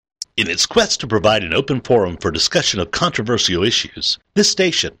In its quest to provide an open forum for discussion of controversial issues, this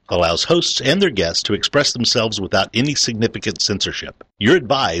station allows hosts and their guests to express themselves without any significant censorship. You're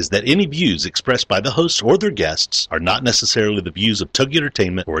advised that any views expressed by the hosts or their guests are not necessarily the views of Tuggy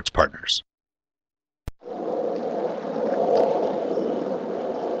Entertainment or its partners.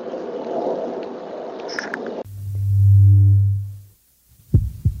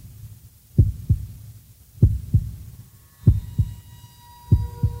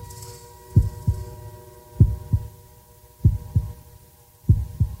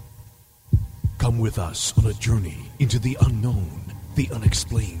 Come with us on a journey into the unknown, the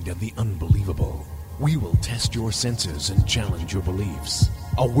unexplained, and the unbelievable. We will test your senses and challenge your beliefs.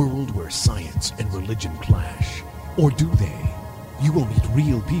 A world where science and religion clash. Or do they? You will meet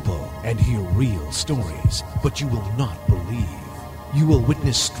real people and hear real stories, but you will not believe. You will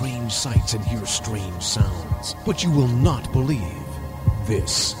witness strange sights and hear strange sounds, but you will not believe.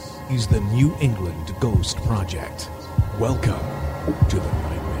 This is the New England Ghost Project. Welcome to the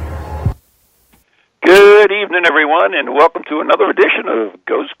nightmare. Good evening, everyone, and welcome to another edition of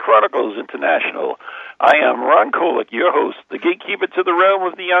Ghost Chronicles International. I am Ron Kolick, your host, the gatekeeper to the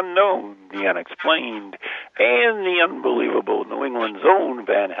realm of the unknown, the unexplained, and the unbelievable, New England's own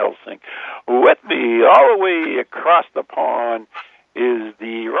Van Helsing. With me, all the way across the pond, is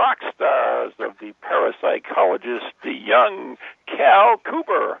the rock stars of the parapsychologist, the young Cal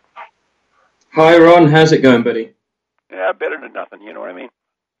Cooper. Hi, Ron. How's it going, buddy? Yeah, better than nothing, you know what I mean?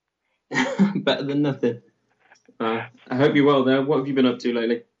 Better than nothing. I hope you're well there. What have you been up to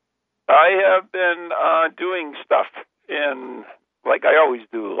lately? I have been doing stuff, and like I always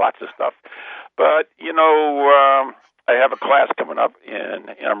do, lots of stuff. But, you know, I have a class coming up, and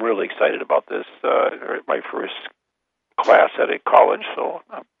I'm really excited about this. My first class at a college, so,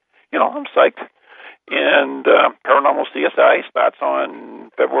 I'm psyched. And Paranormal CSI starts on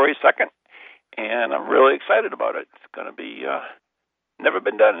February 2nd, and I'm really excited about it. It's going to be... never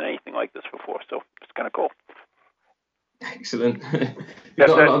been done in anything like this before, so it's kind of cool. Excellent. You've got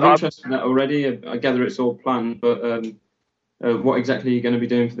a lot of interest in that already. I gather it's all planned, but what exactly are you going to be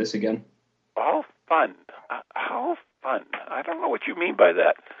doing for this again? All fun. How fun? I don't know what you mean by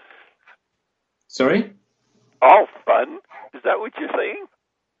that. Sorry? All fun? Is that what you're saying?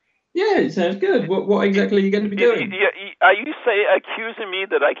 Yeah, it sounds good. What exactly are you going to be doing? Are you accusing me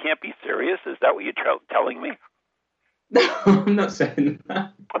that I can't be serious? Is that what you're telling me? No, I'm not saying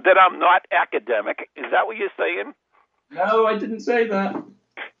that. That I'm not academic. Is that what you're saying? No, I didn't say that.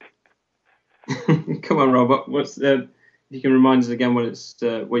 Come on, Rob. What's if you can remind us again what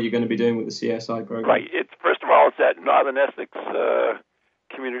you're going to be doing with the CSI program? Right. First of all, it's at Northern Essex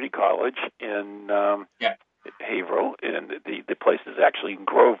Community College in Haverhill, and the place is actually in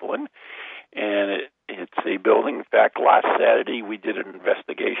Groveland, and it's a building. In fact, last Saturday we did an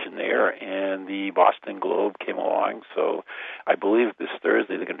investigation there, and the Boston Globe came along. So I believe this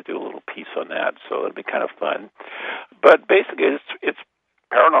Thursday they're going to do a little piece on that, so it'll be kind of fun. But basically, it's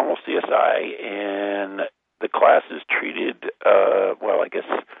Paranormal CSI, and the class is treated. I guess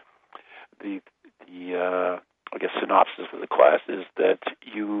the synopsis of the class is that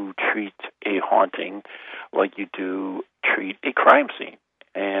you treat a haunting like you do treat a crime scene.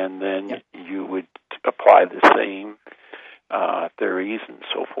 And then you would apply the same theories and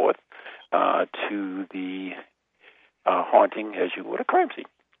so forth to the haunting as you would a crime scene.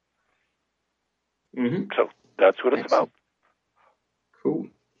 Mm-hmm. So that's what it's about. Cool.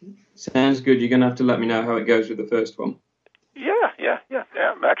 Sounds good. You're going to have to let me know how it goes with the first one. Yeah.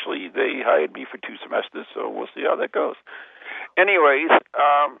 Actually, they hired me for 2 semesters, so we'll see how that goes. Anyways,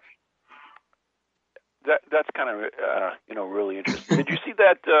 that's kind of really interesting. Did you see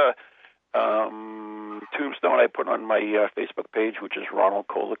that tombstone I put on my Facebook page, which is Ronald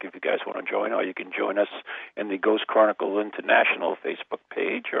Kolick? If you guys want to join, or you can join us in the Ghost Chronicles International Facebook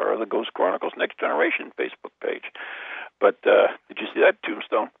page or the Ghost Chronicles Next Generation Facebook page. But did you see that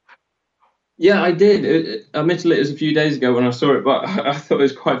tombstone? Yeah, I did. Admittedly, it was a few days ago when I saw it, but I thought it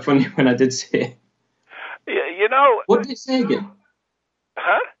was quite funny when I did see it. Yeah, What did it say again?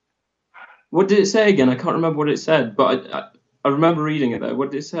 Huh? What did it say again? I can't remember what it said, but I remember reading it, though. What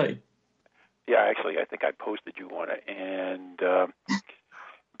did it say? Yeah, actually, I think I posted you on it, and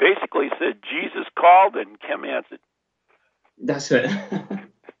basically said, Jesus called and Kim answered. That's it.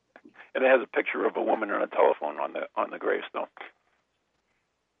 And it has a picture of a woman on a telephone on the gravestone.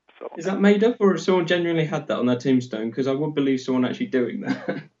 So, is that made up, or if someone genuinely had that on their tombstone? Because I would believe someone actually doing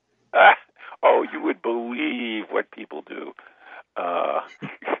that. You would believe what people do.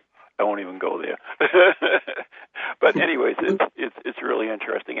 I won't even go there. But anyways, it's really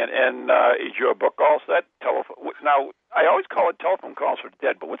interesting. And is your book all set? Now, I always call it Telephone Calls from the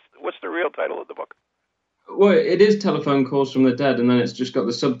Dead, but what's the real title of the book? Well, it is Telephone Calls from the Dead, and then it's just got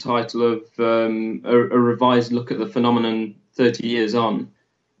the subtitle of a revised look at the phenomenon 30 years on.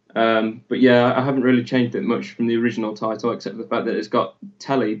 But yeah, I haven't really changed it much from the original title, except for the fact that it's got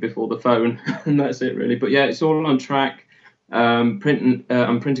telly before the phone, and that's it really. But yeah, it's all on track. I'm printing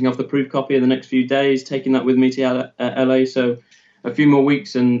off the proof copy in the next few days, taking that with me to LA. So a few more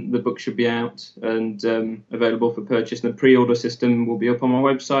weeks and the book should be out and available for purchase. And the pre-order system will be up on my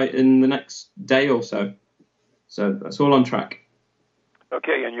website in the next day or so. So that's all on track.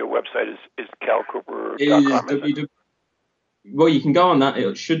 Okay, and your website is calcooper.com. Well, you can go on that.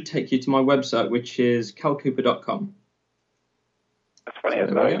 It should take you to my website, which is calcooper.com. That's funny. I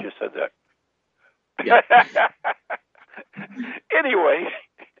thought you just said that. Yeah. Anyway,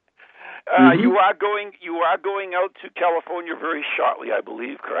 you are going out to California very shortly, I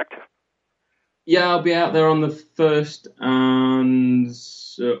believe, correct? Yeah, I'll be out there on the 1st and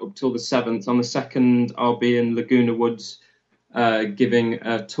up till the 7th. On the 2nd, I'll be in Laguna Woods giving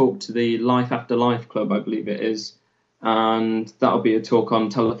a talk to the Life After Life Club, I believe it is. And that'll be a talk on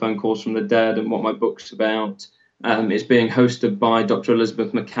telephone calls from the dead and what my book's about. It's being hosted by Dr.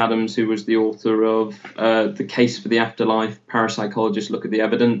 Elizabeth McAdams, who was the author of The Case for the Afterlife, Parapsychologists Look at the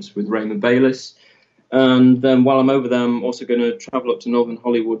Evidence with Raymond Bayless. And then while I'm over there, I'm also going to travel up to Northern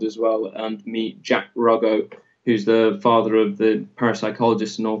Hollywood as well and meet Jack Roggo, who's the father of the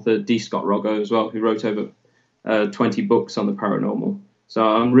parapsychologist and author D. Scott Roggo as well, who wrote over 20 books on the paranormal. So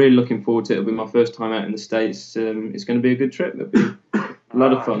I'm really looking forward to it. It'll be my first time out in the States. It's going to be a good trip. It'll be a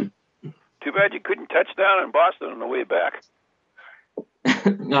lot of fun. Too bad you couldn't touch down in Boston on the way back.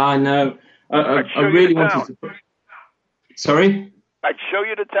 I know. I really wanted to. Sorry? I'd show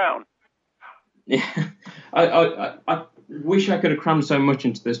you the town. Yeah. I wish I could have crammed so much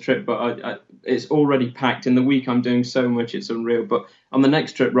into this trip, but it's already packed. In the week, I'm doing so much, it's unreal. But on the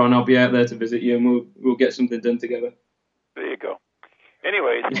next trip, Ron, I'll be out there to visit you, and we'll get something done together. There you go.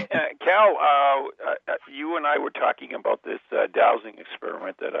 Anyways, Cal, you and I were talking about this dowsing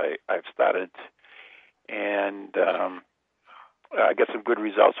experiment that I've started, and I got some good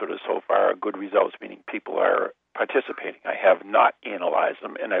results with it so far. Good results meaning people are participating. I have not analyzed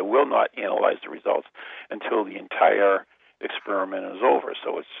them, and I will not analyze the results until the entire experiment is over,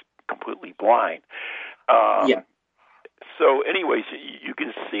 so it's completely blind. Yeah. So anyways, you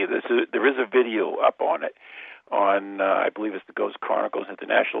can see this. There is a video up on it. On, I believe it's the Ghost Chronicles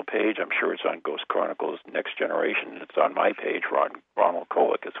International page. I'm sure it's on Ghost Chronicles Next Generation. It's on my page, Ronald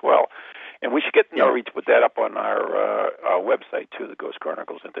Kolick, as well. And we should get Norrie to put that up on our website, too, the Ghost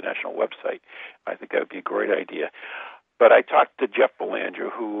Chronicles International website. I think that would be a great idea. But I talked to Jeff Belanger,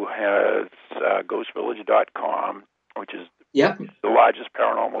 who has ghostvillage.com, which is the largest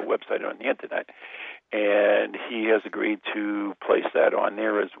paranormal website on the Internet. And he has agreed to place that on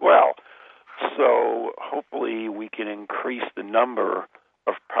there as well. So hopefully we can increase the number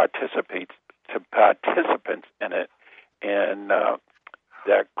of participants in it, and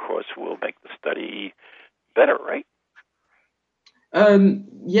that, of course, will make the study better, right?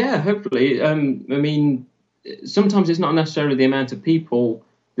 Yeah, hopefully. I mean, sometimes it's not necessarily the amount of people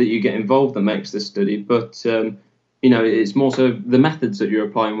that you get involved that makes the study, but it's more so the methods that you're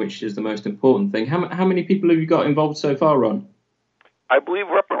applying, which is the most important thing. How many people have you got involved so far, Ron? I believe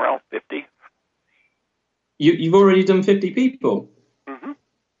we're up around 50. You've already done 50 people. Mm-hmm.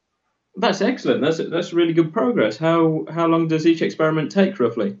 That's excellent. That's really good progress. How long does each experiment take,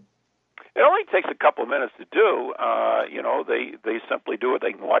 roughly? It only takes a couple of minutes to do. They simply do it.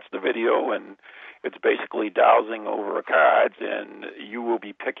 They can watch the video, and it's basically dowsing over cards, and you will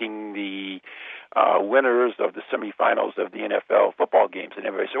be picking the winners of the semifinals of the NFL football games. And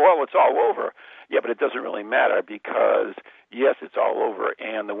everybody says, well, it's all over. Yeah, but it doesn't really matter because, yes, it's all over,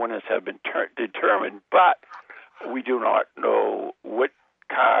 and the winners have been determined, but we do not know what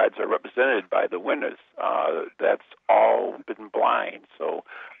cards are represented by the winners. That's all been blind, so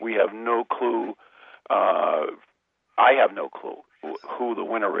we have no clue. I have no clue who the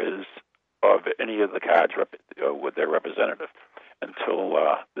winner is of any of the cards with their representative until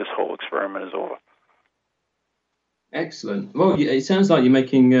this whole experiment is over. Excellent. Well, it sounds like you're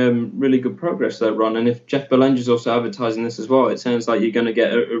making really good progress there, Ron. And if Jeff Belanger's also advertising this as well, it sounds like you're going to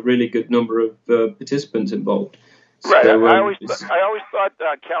get a really good number of participants involved. Right. So, I always thought,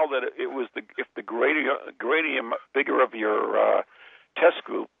 Cal, that it was if the bigger of your test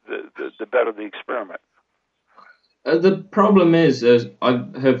group, the better the experiment. The problem is, as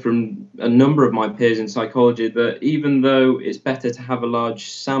I've heard from a number of my peers in psychology, that even though it's better to have a large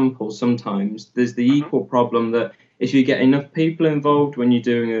sample sometimes, there's the equal problem that if you get enough people involved when you're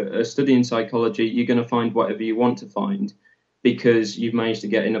doing a study in psychology, you're going to find whatever you want to find because you've managed to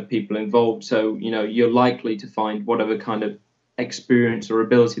get enough people involved. So, you're likely to find whatever kind of experience or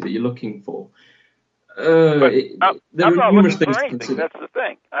ability that you're looking for. I'm not looking for anything. That's the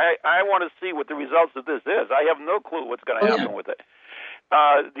thing. I want to see what the results of this is. I have no clue what's going to happen with it.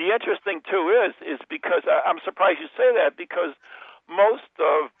 The interesting too is because I'm surprised you say that, because most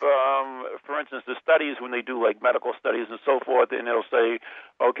of, for instance, the studies, when they do like medical studies and so forth, and they'll say,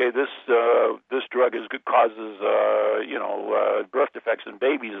 okay, this drug causes birth defects in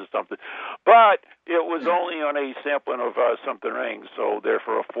babies or something, but it was only on a sampling of something rings, so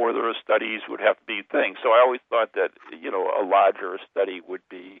therefore further studies would have to be things. So I always thought that a larger study would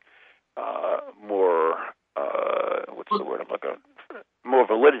be more what's the word I'm looking for? More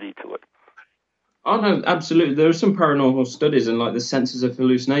validity to it. Oh, no, absolutely. There are some paranormal studies, and like the Census of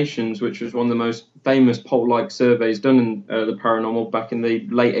Hallucinations, which was one of the most famous poll-like surveys done in the paranormal back in the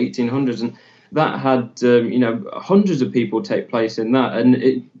late 1800s, and that had hundreds of people take place in that, and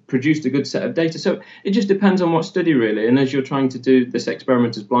it produced a good set of data. So it just depends on what study, really. And as you're trying to do this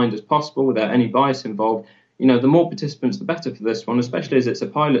experiment as blind as possible without any bias involved, the more participants, the better for this one, especially as it's a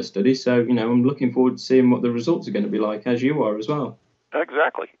pilot study. So I'm looking forward to seeing what the results are going to be like, as you are as well.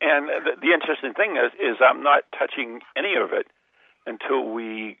 Exactly. And the interesting thing is I'm not touching any of it until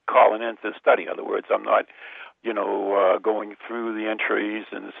we call an end to the study. In other words, I'm not, going through the entries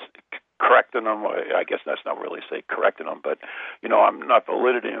and correcting them. I guess that's not really say correcting them, but, I'm not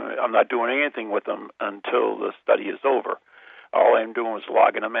I'm not doing anything with them until the study is over. All I'm doing is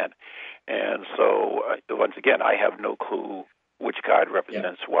logging them in. And so, once again, I have no clue which card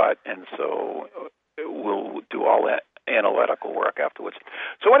represents what, and so we'll do all that analytical work afterwards.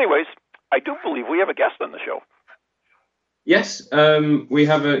 So anyways, I do believe we have a guest on the show. Yes, we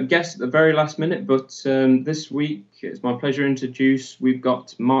have a guest at the very last minute, but this week it's my pleasure to introduce, we've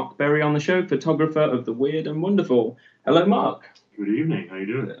got Mark Berry on the show, photographer of The Weird and Wonderful. Hello, Mark. Good evening. How are you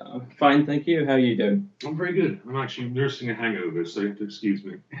doing? Fine, thank you. How are you doing? I'm very good. I'm actually nursing a hangover, so you have to excuse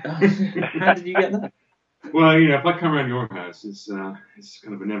me. How did you get that? Well, if I come around your house, it's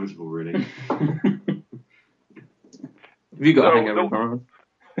kind of inevitable, really. Have you got a hangover?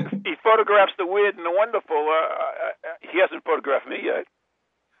 He photographs the weird and the wonderful. He hasn't photographed me yet.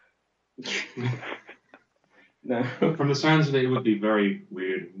 No. From the sounds of it, it would be very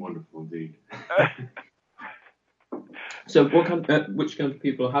weird and wonderful indeed. So, which kind of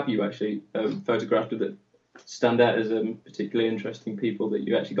people have you actually photographed that stand out as particularly interesting people that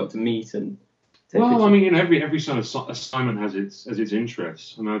you actually got to meet and? Well, I mean, every sort of assignment has its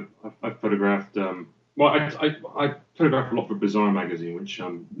interests, and I've photographed. I photographed a lot for Bizarre magazine, which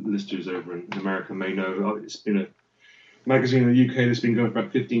listeners over in America may know. It's been a magazine in the UK that's been going for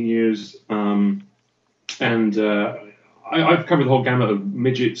about 15 years, and I've covered the whole gamut of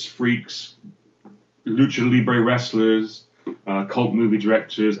midgets, freaks, lucha libre wrestlers, cult movie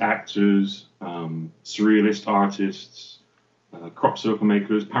directors, actors, surrealist artists, crop circle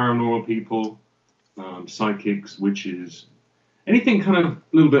makers, paranormal people, psychics, witches. Anything kind of a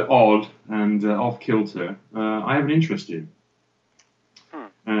little bit odd and off kilter, I have an interest in.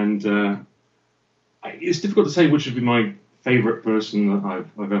 And it's difficult to say which would be my favourite person that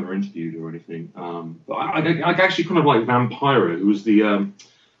I've ever interviewed or anything. But I actually kind of like Vampira, who was the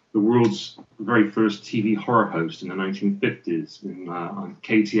world's very first TV horror host in the 1950s on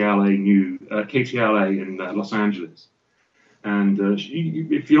KTLA in Los Angeles. And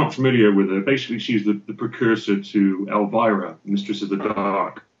if you're not familiar with her, basically she's the precursor to Elvira, Mistress of the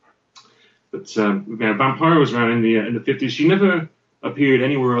Dark. But Vampira was around in the 50s. She never appeared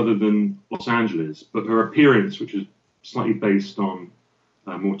anywhere other than Los Angeles, but her appearance, which is slightly based on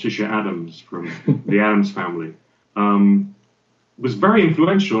Morticia Addams from the Addams Family, was very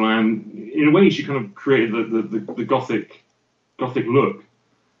influential. And in a way, she kind of created the gothic look,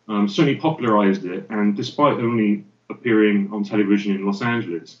 certainly popularized it. And despite only appearing on television in Los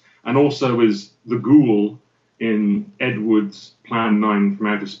Angeles, and also as the ghoul in Ed Wood's Plan 9 from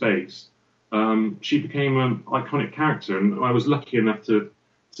Outer Space, she became an iconic character, and I was lucky enough to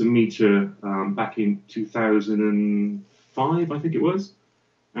meet her back in 2005, I think it was.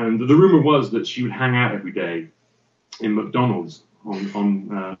 And the rumor was that she would hang out every day in McDonald's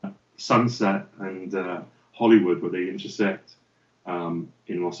on Sunset and Hollywood, where they intersect in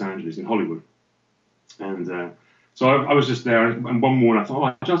Los Angeles, in Hollywood. And so I was just there, and one morning I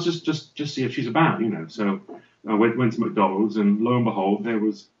thought, just see if she's about, So I went to McDonald's, and lo and behold, there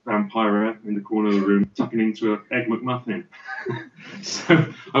was Vampira in the corner of the room tucking into an Egg McMuffin. So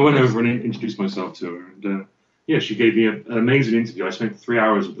I went over and introduced myself to her, and she gave me an amazing interview. I spent 3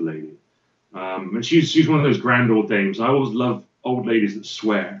 hours with the lady, and she's one of those grand old dames. I always love old ladies that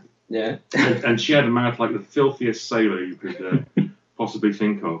swear. Yeah. And she had a mouth like the filthiest sailor you could possibly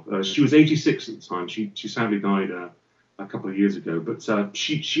think of. She was 86 at the time. She sadly died a couple of years ago, but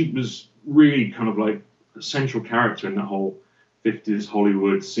she was really kind of like a central character in that whole 50s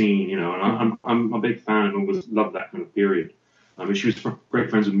Hollywood scene, you know, and I'm a big fan and always loved that kind of period. I mean, she was great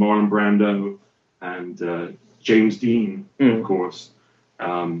friends with Marlon Brando and James Dean, of course.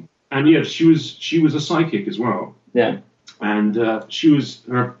 And yeah, she was a psychic as well. Yeah. And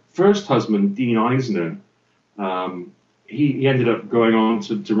her first husband, Dean Eisner, he ended up going on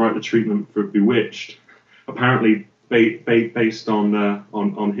to write the treatment for Bewitched, apparently based on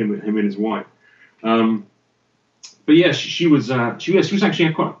him and his wife. But yeah, she was actually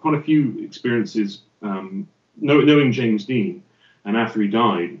had quite a few experiences knowing James Dean, and after he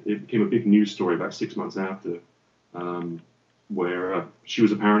died, it became a big news story about 6 months after, where she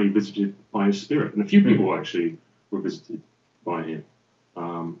was apparently visited by his spirit, and a few people actually were visited by him.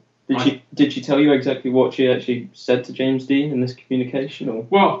 Did she tell you exactly what she actually said to James Dean in this communication? Or?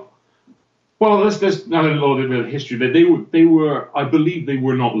 Well, there's now a little bit of history. They were, I believe, they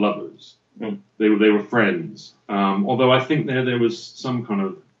were not lovers. They were friends. Although I think there was some kind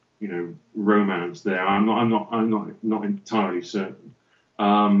of, you know, romance there. I'm not entirely certain.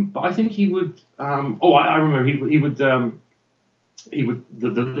 But I think he would. I remember he would the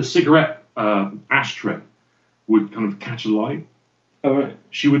cigarette ashtray would kind of catch a light. Oh, right.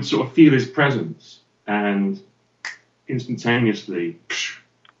 She would sort of feel his presence, and instantaneously,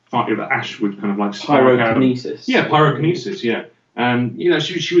 the ash would kind of like spark out. Pyrokinesis. Yeah, pyrokinesis. Yeah, and you know,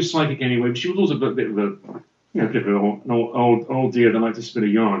 she was psychic anyway, but she was also a bit of an old dear that liked to spin a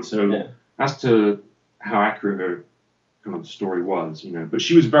yarn. So as to how accurate her kind of story was, you know, but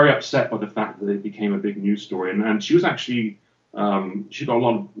she was very upset by the fact that it became a big news story, and she was actually she got a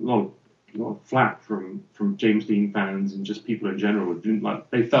lot of flack from James Dean fans and just people in general.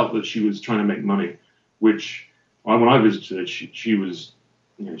 They felt that she was trying to make money, which when I visited her, she was,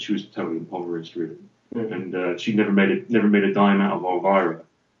 you know, she was totally impoverished really, and she never made a dime out of Elvira.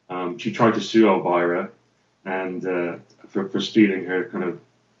 She tried to sue Elvira and for stealing her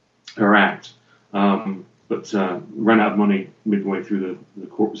act, but ran out of money midway through the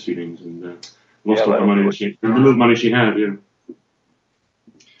court proceedings and lost all the money the little money she had. Yeah.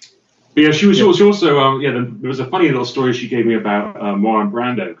 But yeah, she also there was a funny little story she gave me about Marlon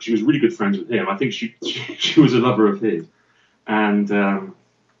Brando. She was really good friends with him. I think she was a lover of his, and they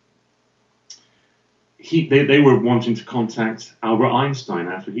were wanting to contact Albert Einstein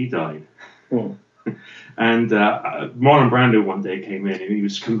after he died. And Marlon Brando one day came in and he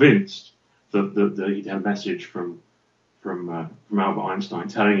was convinced that he'd had a message from Albert Einstein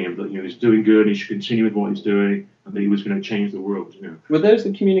telling him that, you know, he's doing good, he should continue with what he's doing, and that he was going to change the world. You know. Were those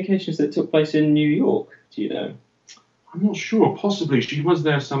the communications that took place in New York? Do you know? I'm not sure. Possibly she was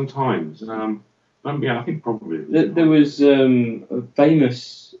there sometimes. Yeah, I think probably. There was a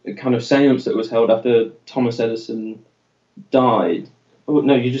famous kind of seance that was held after Thomas Edison died. Oh,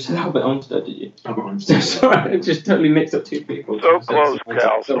 no, you just said Albert Einstein, did you? Albert Einstein. Sorry, I just totally mixed up two people. So close,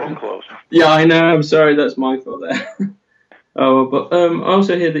 Cal, so close. Yeah, I know, I'm sorry, that's my fault there. But I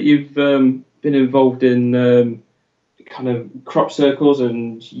also hear that you've been involved in kind of crop circles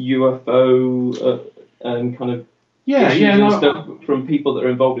and UFO and kind of issues and stuff from people that are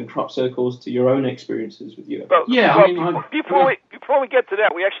involved in crop circles to your own experiences with UFO. Before we get to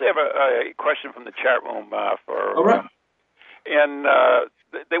that, we actually have a question from the chat room for. All right. And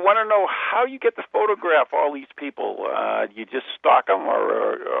they want to know how you get to photograph all these people. You just stalk them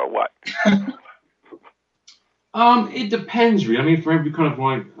or what? It depends, really. I mean, for every kind of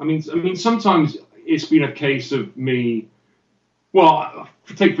like, I mean, sometimes it's been a case of me. Well,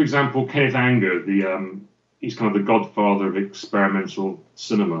 take for example Kenneth Anger. He's kind of the godfather of experimental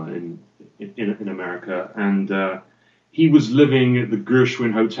cinema in America, and he was living at the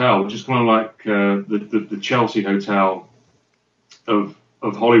Gershwin Hotel, which is kind of like the Chelsea Hotel of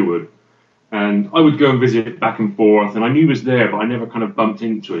Hollywood, and I would go and visit back and forth, and I knew he was there, but I never kind of bumped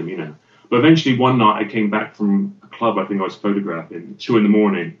into him, you know. But eventually one night I came back from a club I think I was photographing at 2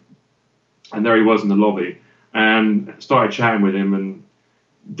 a.m, and there he was in the lobby, and started chatting with him, and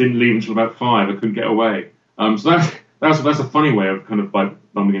didn't leave until about 5. I couldn't get away. So that's a funny way of kind of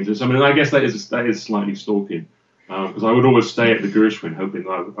bumping into this. I mean, I guess that is slightly stalking, because I would always stay at the Gershwin hoping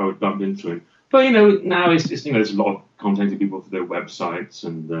that I would bump into him. But, you know, now it's you know, there's a lot of contacting people through their websites,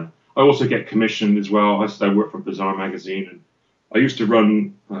 and I also get commissioned as well. I work for Bazaar magazine, and I used to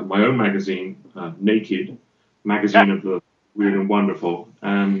run my own magazine, Naked, magazine of the weird and wonderful.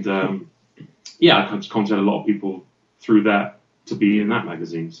 And I contacted a lot of people through that to be in that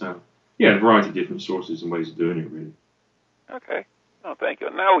magazine. So yeah, a variety of different sources and ways of doing it, really. Okay. Oh, thank you.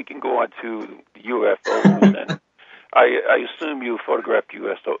 Now we can go on to UFOs. And I assume you photographed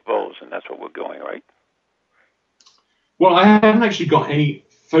UFOs, and that's what we're going, right? Well, I haven't actually got any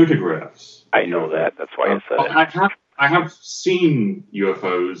photographs. I know that. That's why I said it. I have seen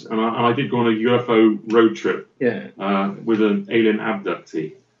UFOs, and I did go on a UFO road trip with an alien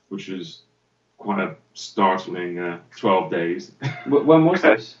abductee, which was quite a startling 12 days. When was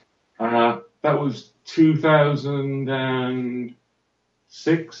this? That was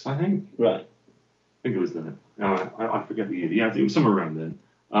 2006, I think. Right. I think it was then. I forget the year. Yeah, it was somewhere around then.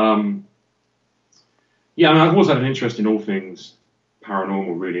 I've always had an interest in all things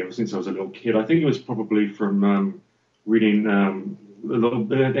paranormal, really, ever since I was a little kid. I think it was probably from reading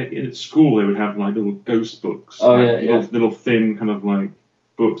at school. They would have like little ghost books. Little thin kind of like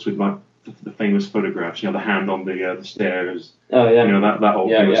books with like the famous photographs. The hand on the stairs. Oh yeah. That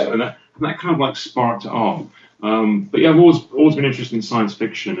old thing. And that kind of like sparked it off. But I've always been interested in science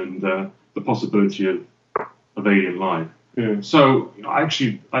fiction and the possibility of alien life. Yeah. So I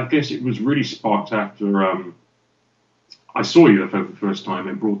guess it was really sparked after I saw UFO for the first time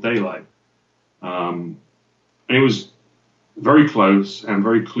in broad daylight, and it was very close and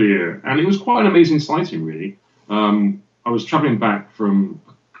very clear, and it was quite an amazing sighting, really. I was travelling back from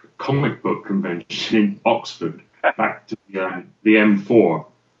a comic book convention in Oxford, back to the M4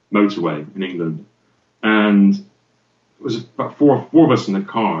 motorway in England, and it was about four of us in the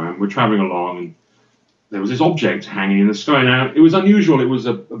car, and we're travelling along, and there was this object hanging in the sky. Now, it was unusual. It was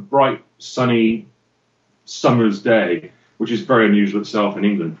a bright, sunny summer's day, which is very unusual itself in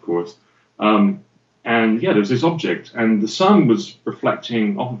England, of course. There was this object, and the sun was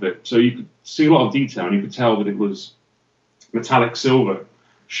reflecting off of it. So you could see a lot of detail, and you could tell that it was metallic silver,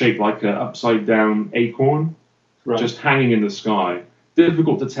 shaped like an upside-down acorn, just hanging in the sky.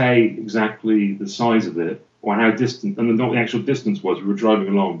 Difficult to say exactly the size of it, or how distant, and what the actual distance was. We were driving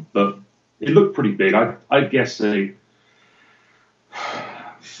along, but it looked pretty big. I'd guess 30,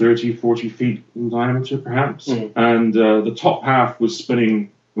 40 feet in diameter, perhaps. And the top half was spinning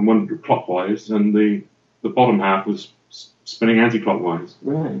in clockwise, and the bottom half was spinning anti-clockwise.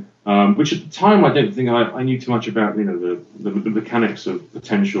 Right. Which at the time I don't think I knew too much about, the mechanics of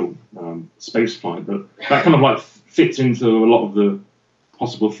potential space flight, but that kind of like fits into a lot of the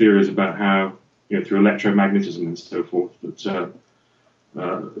possible theories about how, through electromagnetism and so forth, that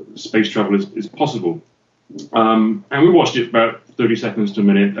space travel is possible. And we watched it about 30 seconds to a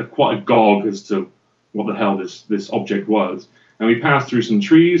minute, quite agog as to what the hell this object was. And we passed through some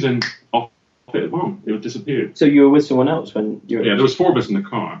trees, and off it disappeared. So you were with someone else when you were... Yeah, there was 4 of us in the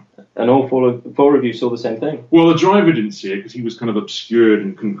car. And all four of you saw the same thing? Well, the driver didn't see it because he was kind of obscured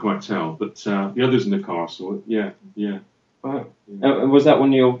and couldn't quite tell. But the others in the car saw it. Yeah. Wow. Was that one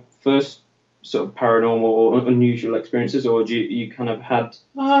of your first sort of paranormal or unusual experiences, or you kind of had...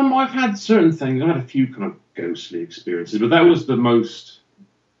 I've had certain things. I had a few kind of ghostly experiences, but that was the most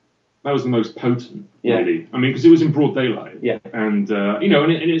potent, really. I mean, because it was in broad daylight. Yeah. And, and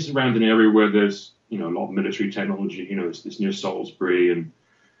it's around an area where there's, a lot of military technology. It's near Salisbury, and,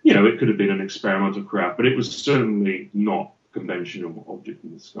 it could have been an experimental craft, but it was certainly not a conventional object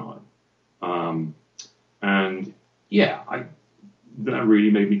in the sky. That really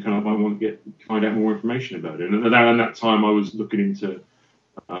made me kind of, I want to find out more information about it. And around that time, I was looking into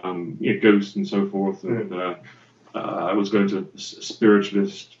ghosts and so forth. And I was going to a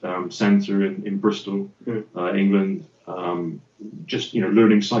spiritualist centre in Bristol, England, just,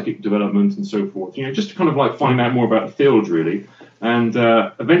 learning psychic development and so forth. Just to kind of like find out more about the field, really. And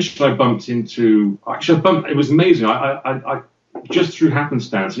eventually I bumped into... it was amazing. I just through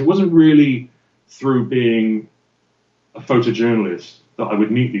happenstance, and it wasn't really through being a photojournalist that I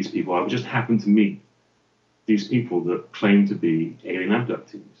would meet these people. I would just happen to meet these people that claim to be alien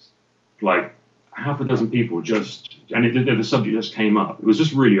abductees. Like half a dozen people the subject just came up. It was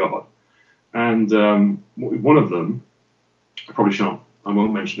just really odd. And one of them, I probably shan't, I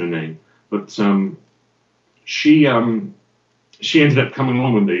won't mention her name, but she ended up coming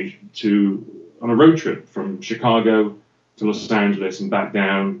along with me on a road trip from Chicago to Los Angeles and back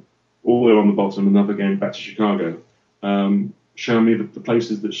down, all the way on the bottom and up again back to Chicago. Showing me the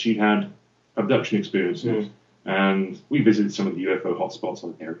places that she had abduction experiences. And we visited some of the UFO hotspots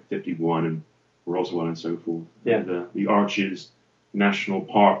like Area 51 and Roswell and so forth. Yeah. And the Arches National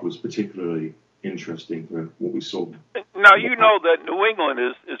Park was particularly interesting for what we saw. Now, you know that New England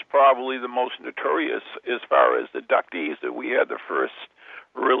is probably the most notorious as far as abductees. That we had the first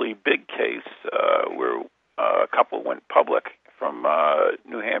really big case where a couple went public from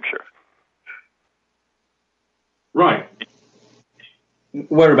New Hampshire. Right.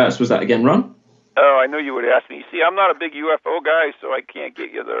 Whereabouts was that again, Ron? Oh, I know you would ask me. See, I'm not a big UFO guy, so I can't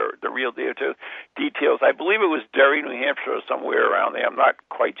get you the real details. I believe it was Derry, New Hampshire, or somewhere around there. I'm not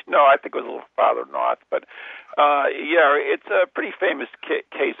quite. No, I think it was a little farther north. But yeah, it's a pretty famous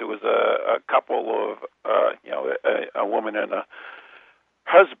case. It was a couple of, a woman and a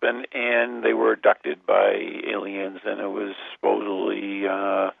husband, and they were abducted by aliens, and it was supposedly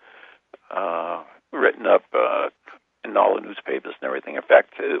written up in all the newspapers and everything. In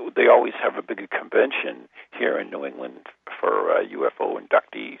fact, they always have a big convention here in New England for UFO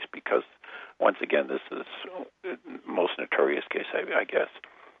inductees because, once again, this is the most notorious case, I guess.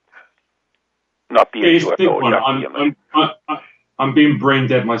 Not being a UFO inductee. I'm being brain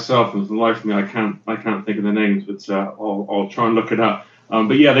dead myself, and for the life of me, I can't think of the names, but I'll try and look it up.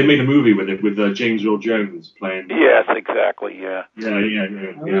 But yeah, they made a movie with it, with James Earl Jones playing. Yes, exactly. Yeah.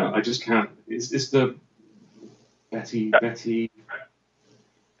 Yeah. I just can't. It's the Betty.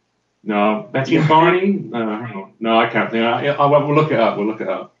 No, Betty and Barney. No, I can't think. We'll look it up.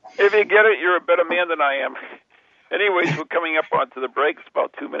 If you get it, you're a better man than I am. Anyways, we're coming up onto the break. It's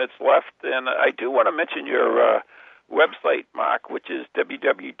about 2 minutes left, and I do want to mention your website, Mark, which is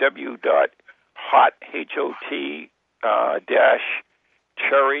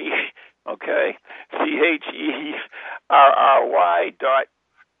www.hot-cherry, okay, CHERRY.co.uk.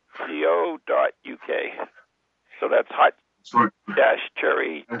 So that's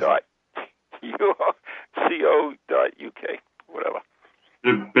hot-cherry.co.uk, whatever.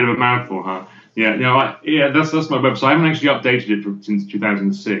 A bit of a mouthful, huh? Yeah, that's my website. I haven't actually updated it since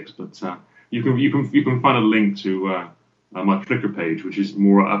 2006, but you can find a link to my Flickr page, which is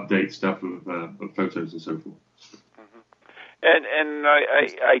more update stuff of photos and so forth. And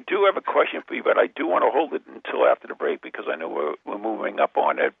I do have a question for you, but I do want to hold it until after the break because I know we're moving up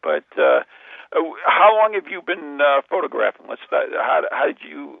on it. But how long have you been photographing? Let's start.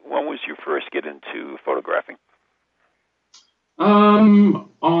 When was you first get into photographing?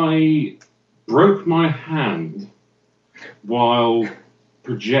 I broke my hand while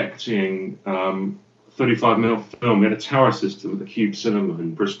projecting 35mm film. We had a tower system at the Cube Cinema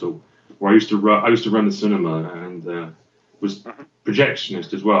in Bristol, where I used to run the cinema and was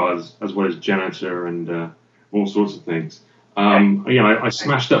projectionist as well as janitor and all sorts of things. I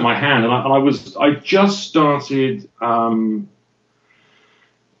smashed up my hand, and I just started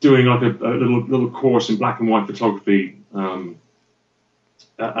doing like a little course in black and white photography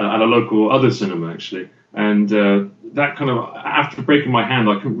at a local other cinema actually, and that kind of, after breaking my hand,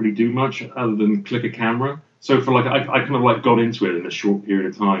 I couldn't really do much other than click a camera. So for I kind of got into it in a short period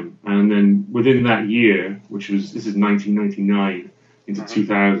of time, and then within that year, this is 1999 into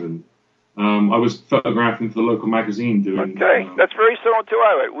 2000, I was photographing for the local magazine doing. Okay, that's very similar to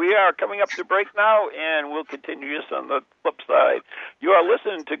ours. We are coming up to break now, and we'll continue this on the flip side. You are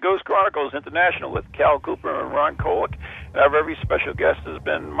listening to Ghost Chronicles International with Cal Cooper and Ron Kolick. Our very special guest has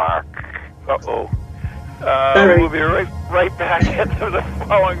been Mark. We'll be right back into the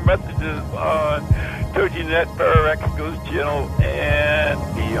following messages on TogiNet, Pararex, Ghost Channel, and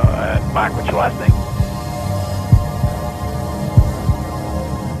beyond. Mark, what's your last name?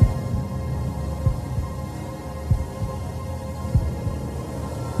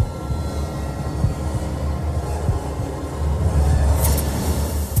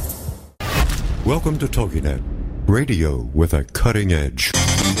 Welcome to TogiNet, radio with a cutting edge.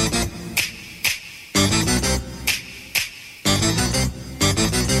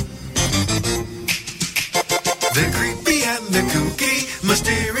 They're creepy and they're kooky,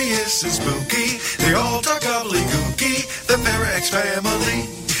 mysterious and spooky. They all talk gobbledygooky, the Pararex family.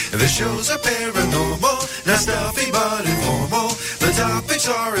 The shows are paranormal, not stuffy but informal. The topics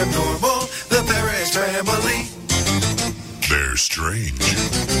are abnormal, the Pararex family. They're strange,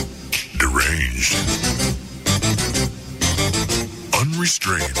 deranged,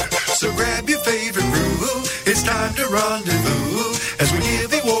 unrestrained. So grab your favorite brew, it's time to rendezvous as we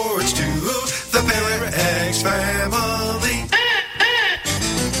give awards to the Pararex family.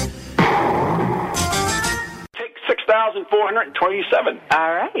 Take 6,427.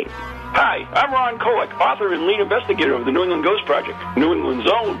 All right. Hi, I'm Ron Kolick, author and lead investigator of the New England Ghost Project, New England's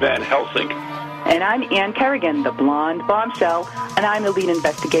own Van Helsing. And I'm Ann Kerrigan, the blonde bombshell, and I'm the lead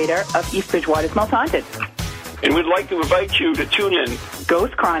investigator of East Bridgewater's Most Haunted. And we'd like to invite you to tune in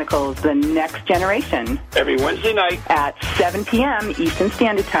Ghost Chronicles, The Next Generation, every Wednesday night at 7 p.m. Eastern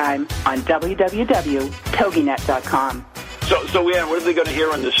Standard Time on www.toginet.com. So Leanne, what are they going to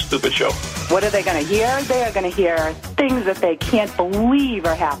hear on this stupid show? What are they going to hear? They are going to hear things that they can't believe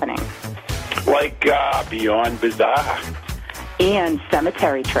are happening. Like Beyond Bizarre. And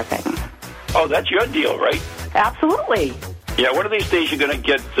cemetery tripping. Oh, that's your deal, right? Absolutely. Yeah, one of these days you're going to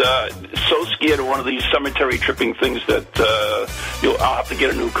get so scared of one of these cemetery tripping things that I'll have to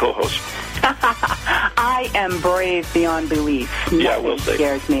get a new co-host. I am brave beyond belief. Yeah, we'll see.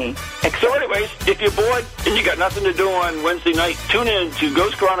 Scares me. So anyways, if you're bored and you got nothing to do on Wednesday night, tune in to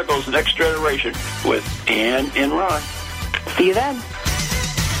Ghost Chronicles Next Generation with Ann and Ron. See you then.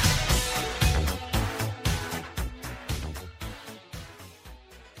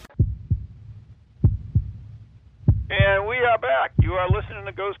 And we are back. You are listening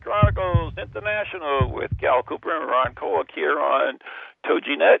to Ghost Chronicles International with Cal Cooper and Ron Kolek here on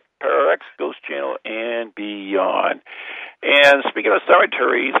TogiNet, ParaX, Ghost Channel, and beyond. And speaking of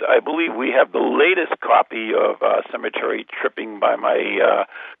cemeteries, I believe we have the latest copy of Cemetery Tripping by my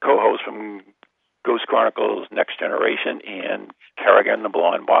co-host from Ghost Chronicles Next Generation and Kerrigan, the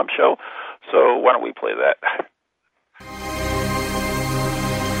Blonde Bomb Show. So why don't we play that?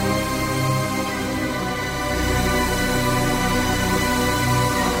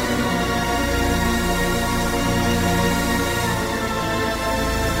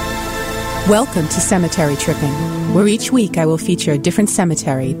 Welcome to Cemetery Tripping, where each week I will feature a different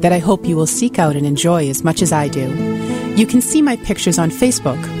cemetery that I hope you will seek out and enjoy as much as I do. You can see my pictures on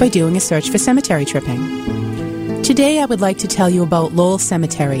Facebook by doing a search for Cemetery Tripping. Today I would like to tell you about Lowell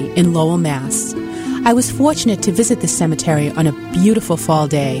Cemetery in Lowell, Mass. I was fortunate to visit this cemetery on a beautiful fall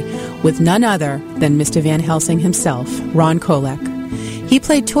day with none other than Mr. Van Helsing himself, Ron Kolek. He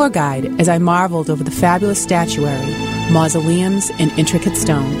played tour guide as I marveled over the fabulous statuary, mausoleums, and intricate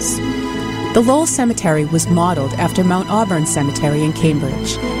stones. The Lowell Cemetery was modeled after Mount Auburn Cemetery in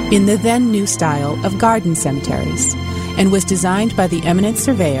Cambridge in the then new style of garden cemeteries and was designed by the eminent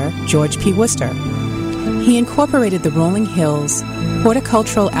surveyor George P. Worcester. He incorporated the rolling hills,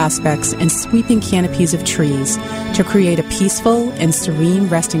 horticultural aspects, and sweeping canopies of trees to create a peaceful and serene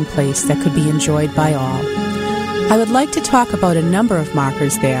resting place that could be enjoyed by all. I would like to talk about a number of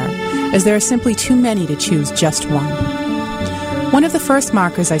markers there, as there are simply too many to choose just one. One of the first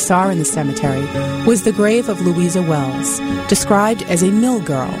markers I saw in the cemetery was the grave of Louisa Wells, described as a mill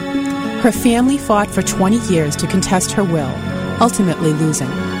girl. Her family fought for 20 years to contest her will, ultimately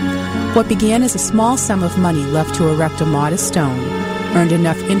losing. What began as a small sum of money left to erect a modest stone earned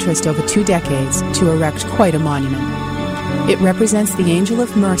enough interest over 2 decades to erect quite a monument. It represents the angel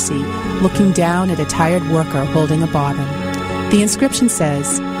of mercy looking down at a tired worker holding a bobbin. The inscription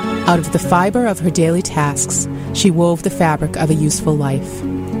says, "Out of the fiber of her daily tasks, she wove the fabric of a useful life."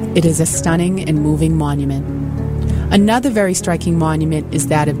 It is a stunning and moving monument. Another very striking monument is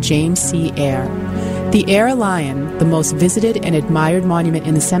that of James C. Eyre. The Eyre Lion, the most visited and admired monument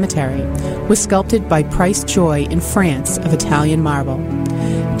in the cemetery, was sculpted by Price Joy in France of Italian marble.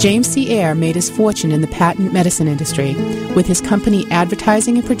 James C. Eyre made his fortune in the patent medicine industry, with his company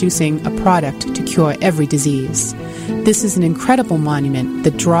advertising and producing a product to cure every disease. This is an incredible monument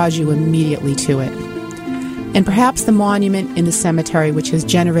that draws you immediately to it. And perhaps the monument in the cemetery which has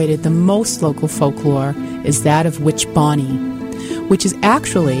generated the most local folklore is that of Witch Bonnie, which is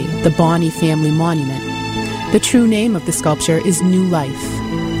actually the Bonnie family monument. The true name of the sculpture is New Life.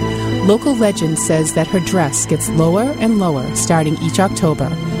 Local legend says that her dress gets lower and lower starting each October,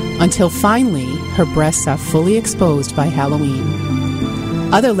 until finally her breasts are fully exposed by Halloween.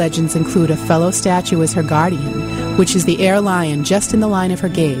 Other legends include a fellow statue as her guardian, which is the Eyre Lion just in the line of her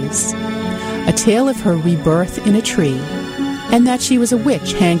gaze, a tale of her rebirth in a tree, and that she was a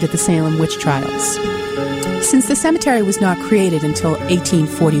witch hanged at the Salem witch trials. Since the cemetery was not created until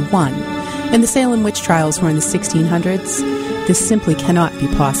 1841, and the Salem witch trials were in the 1600s, this simply cannot be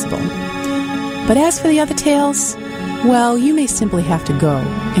possible. But as for the other tales, well, you may simply have to go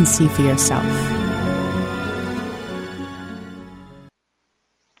and see for yourself.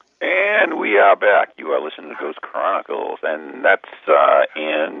 And we are back. You are listening to Ghost Chronicles, and that's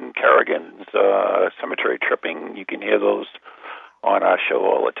Ann Kerrigan's Cemetery Tripping. You can hear those on our show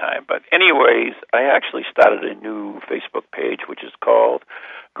all the time. But anyways, I actually started a new Facebook page, which is called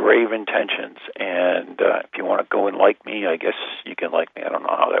Grave Intentions. And if you want to go and like me, I guess you can like me. I don't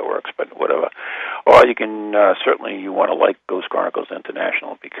know how that works, but whatever. Or you can, certainly you want to like Ghost Chronicles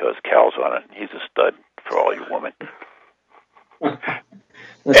International because Cal's on it. He's a stud for all you women.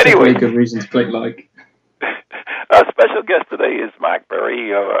 That's anyway, a good reason to click like. special guest today is Mark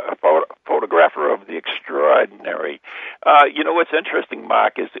Berry, a photographer of the extraordinary. What's interesting,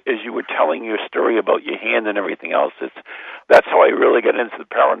 Mark, is as you were telling your story about your hand and everything else, that's how I really got into the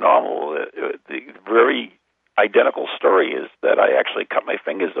paranormal. The very identical story is that I actually cut my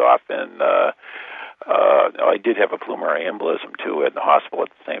fingers off, and I did have a pulmonary embolism, too, at the hospital at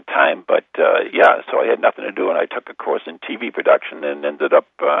the same time. But, so I had nothing to do, and I took a course in TV production and ended up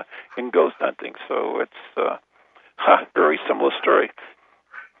in ghost hunting. So it's a very similar story.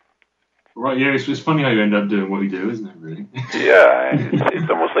 Right, yeah, it's funny how you end up doing what you do, isn't it, really? Yeah, it's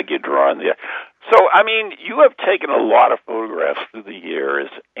almost like you're drawing the... So, I mean, you have taken a lot of photographs through the years,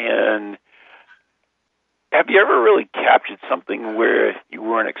 and have you ever really captured something where you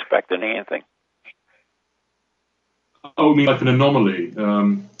weren't expecting anything? Oh, you mean like an anomaly?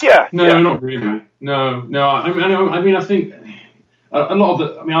 Yeah. Not really. No. I mean, I think a lot of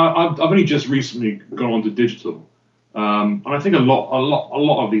the... I mean, I've only just recently gone on to digital. And I think a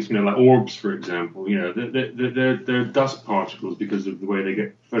lot of these, like orbs, for example, they're dust particles because of the way they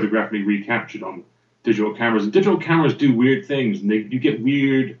get photographically recaptured on digital cameras. And digital cameras do weird things, and you get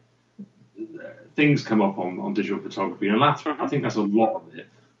weird things come up on digital photography, and I think that's a lot of it.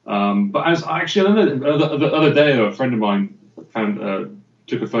 But as actually the other day, a friend of mine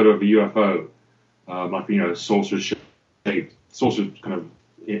took a photo of a UFO, saucer-shaped, saucer kind of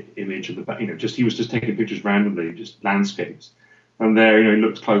image of the back, he was just taking pictures randomly, just landscapes, and there, he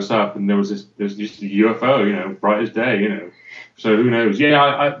looked close up, and there's just a UFO, bright as day, so who knows?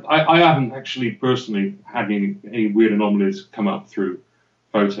 Yeah, I haven't actually personally had any weird anomalies come up through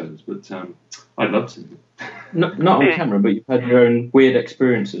photos, but I'd love to. Not on camera, but you've had your own weird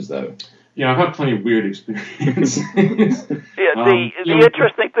experiences, though. Yeah, I've had plenty of weird experiences. The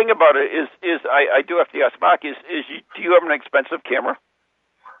interesting thing about it is I do have to ask Mark, do you have an expensive camera?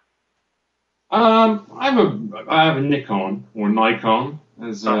 I have a Nikon, or Nikon,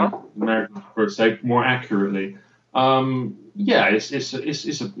 as Americans prefer to say more accurately. It's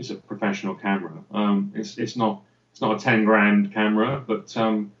a professional camera. It's not a $10,000 camera, but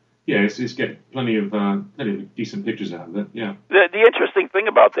it's get plenty of decent pictures out of it. Yeah. The interesting thing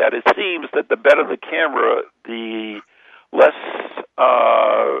about that, it seems that the better the camera, the less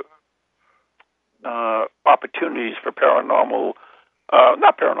opportunities for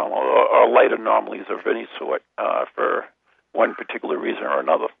or light anomalies of any sort for one particular reason or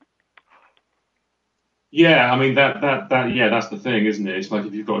another. Yeah, I mean that's the thing, isn't it? It's like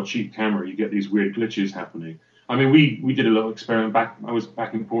if you've got a cheap camera, you get these weird glitches happening. I mean, we did a little experiment I was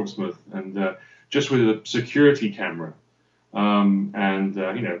back in Portsmouth, and just with a security camera,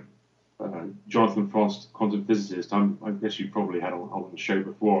 Jonathan Frost, quantum physicist, I guess you probably had on the show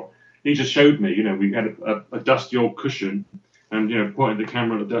before. He just showed me, we had a dusty old cushion, and pointed the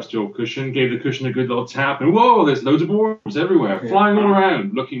camera at the dusty old cushion, gave the cushion a good little tap, and whoa, there's loads of orbs everywhere, flying all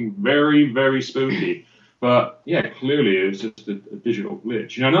around, looking very, very spooky. But yeah, clearly it's just a digital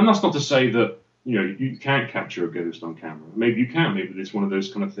glitch. And that's not to say that you can't capture a ghost on camera. Maybe you can. Maybe it's one of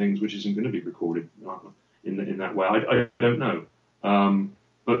those kind of things which isn't going to be recorded in that way. I don't know.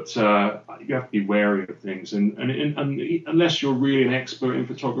 But you have to be wary of things, and unless you're really an expert in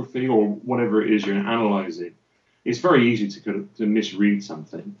photography or whatever it is you're analyzing, it's very easy to misread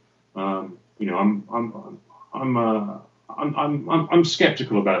something. I'm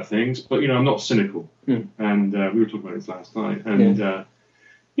skeptical about things, but I'm not cynical. And we were talking about this last night, and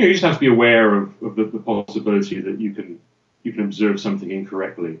you just have to be aware of the possibility that you can observe something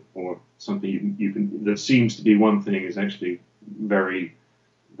incorrectly, or something that seems to be one thing is actually very,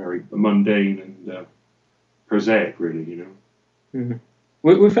 very mundane and prosaic, really. Mm-hmm.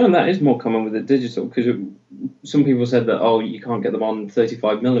 We found that is more common with the digital, because some people said that you can't get them on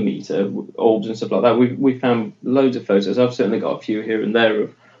 35mm orbs and stuff like that. We found loads of photos. I've certainly got a few here and there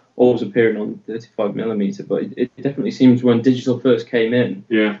of orbs appearing on 35mm, but it definitely seems when digital first came in,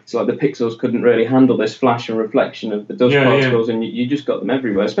 it's like the pixels couldn't really handle this flash and reflection of the dust particles, and you just got them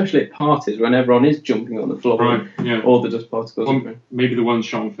everywhere, especially at parties when everyone is jumping on the floor and all the dust particles. Well, maybe the ones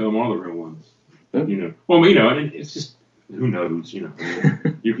shot on film are the real ones. Yeah. It's just, who knows, you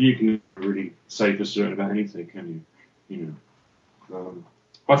can really say for certain about anything, can you?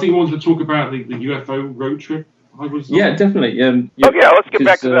 I think you wanted to talk about the UFO road trip. Definitely. Let's get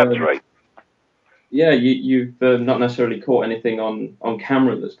back to that. That's right. Yeah, you've not necessarily caught anything on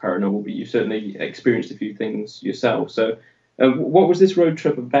camera that's paranormal, but you've certainly experienced a few things yourself. So, what was this road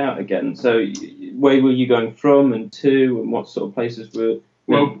trip about again? So, where were you going from and to, and what sort of places were?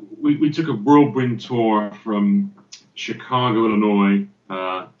 Well, we took a whirlwind tour from Chicago, Illinois,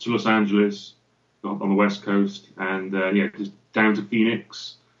 to Los Angeles on the West Coast, and just down to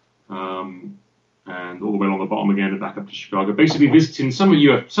Phoenix. and all the way along the bottom again and back up to Chicago. Basically visiting some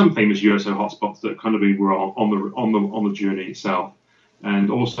famous USO hotspots that kind of were on the journey itself,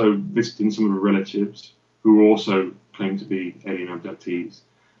 and also visiting some of her relatives who also claimed to be alien abductees,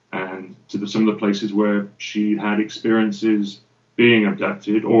 and to some of the places where she had experiences being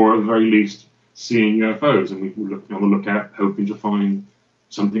abducted, or at the very least seeing UFOs, and we were looking on the lookout, hoping to find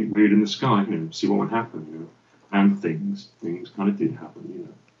something weird in the sky, see what would happen, and things kind of did happen,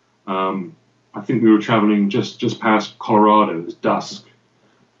 I think we were traveling just past Colorado. It was dusk,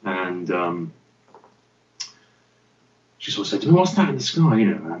 and she sort of said to me, "What's that in the sky?"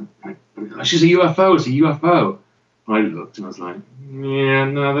 She's a UFO. It's a UFO. I looked and I was like, "Yeah,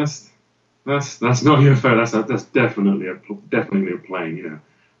 no, that's not a UFO. That's definitely a plane,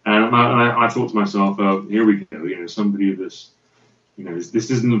 And I thought to myself, "Oh, here we go. Somebody this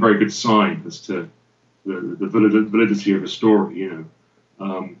isn't a very good sign as to the validity of a story,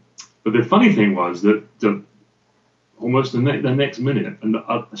 But the funny thing was that almost the next minute,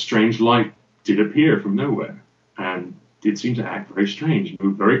 a strange light did appear from nowhere, and did seem to act very strange.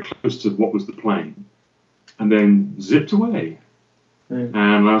 Moved very close to what was the plane, and then zipped away. And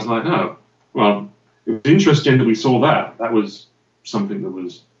I was like, oh, well, it was interesting that we saw that. That was something that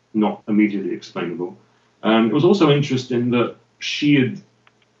was not immediately explainable. It was also interesting that she had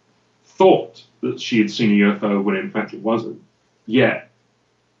thought that she had seen a UFO when in fact it wasn't. Yet,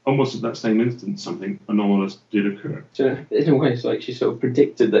 almost at that same instant, something anomalous did occur. So in a way, it's like she sort of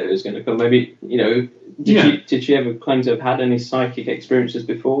predicted that it was going to come. Maybe, did she ever claim to have had any psychic experiences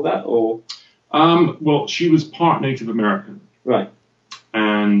before that, or? Well, she was part Native American. Right.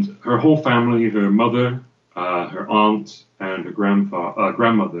 And her whole family, her mother, her aunt, and her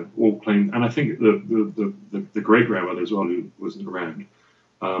grandmother all claimed, and I think the great grandmother as well, who wasn't around,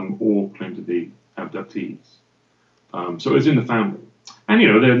 all claimed to be abductees. So it was in the family. And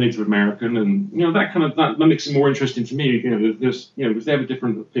they're Native American, and that makes it more interesting to me. Because they have a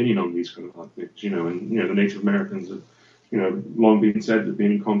different opinion on these kind of things. And the Native Americans have, long been said to have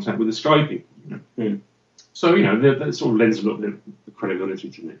been in contact with the sky people. So that sort of lends a little bit of credibility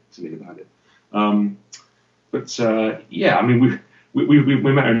to me about it. But I mean,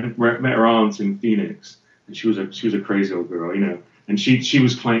 we met her aunt in Phoenix, and she was a crazy old girl, And she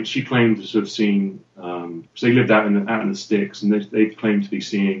claimed to have seen. So they lived out in the sticks, and they claimed to be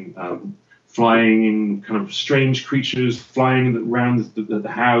seeing flying in kind of strange creatures flying around the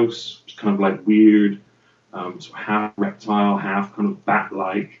house, kind of like weird, sort of half reptile, half kind of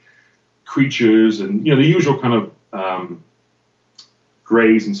bat-like creatures, and the usual kind of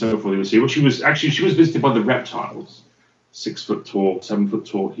greys and so forth you would see. Well, she was visited by the reptiles, 6 foot tall, 7 foot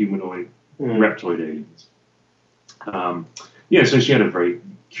tall humanoid reptoid aliens. So she had a very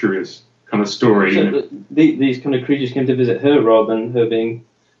curious kind of story. So these kind of creatures came to visit her rather than her being...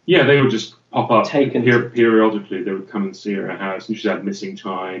 Yeah, they would just pop up taken periodically. They would come and see her at her house, and she'd have missing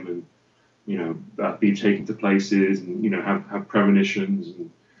time, and be taken to places, and have premonitions, and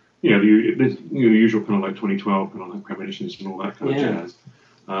the usual kind of like 2012 kind of like premonitions and all that kind of jazz.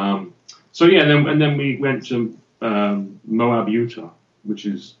 And then we went to Moab, Utah, which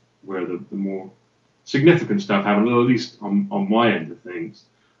is where the more significant stuff happened, at least on my end of things.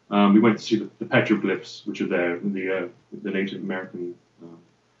 We went to see the petroglyphs, which are there, the Native American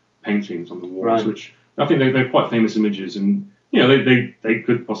paintings on the walls, which I think they're quite famous images, and they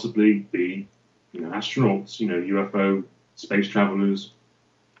could possibly be astronauts, UFO space travelers.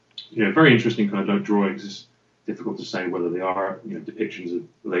 Very interesting kind of drawings. It's difficult to say whether they are depictions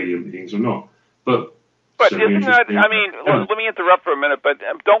of alien beings or not, but isn't that? I mean, let me interrupt for a minute. But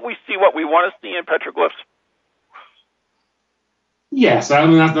don't we see what we want to see in petroglyphs? Yes, I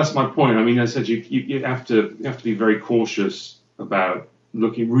mean that's my point. I mean, I said you have to be very cautious about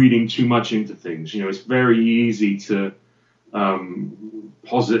reading too much into things. It's very easy to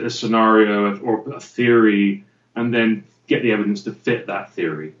posit a scenario or a theory and then get the evidence to fit that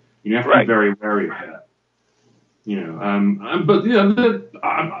theory. You have to be very wary of that. But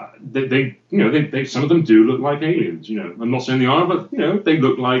they some of them do look like aliens. I'm not saying they are, but they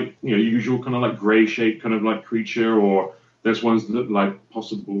look like usual kind of like grey shaped kind of like creature, or there's ones that look like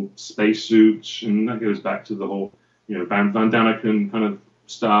possible spacesuits, and that goes back to the whole Van Daniken kind of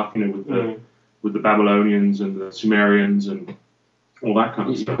stuff. With the Babylonians and the Sumerians and all that kind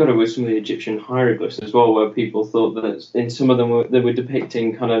of stuff. You've got it with some of the Egyptian hieroglyphs as well, where people thought that in some of them they were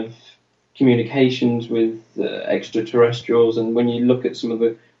depicting kind of communications with extraterrestrials, and when you look at some of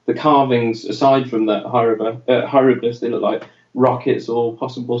the carvings, aside from that hieroglyphs, they look like rockets or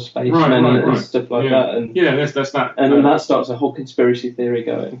possible spacemen and stuff like that. And that's that. And then that starts a whole conspiracy theory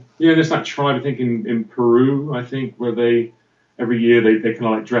going. Yeah, there's that tribe, I think, in Peru, I think, where they every year they kind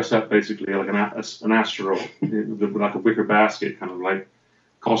of like dress up basically like an astronaut with like a wicker basket kind of like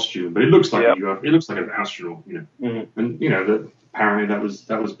costume, but it looks like an astronaut, you know. Mm-hmm. And you know apparently that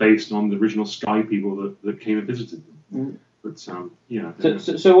was based on the original Sky people that came and visited them. Mm-hmm. But you know.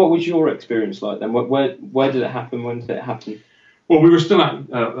 So what was your experience like then? Where did it happen? When did it happen? Well, we were still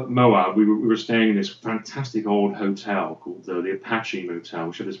at Moab. We were staying in this fantastic old hotel called the Apache Motel,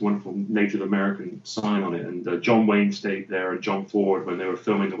 which had this wonderful Native American sign on it. And John Wayne stayed there, and John Ford when they were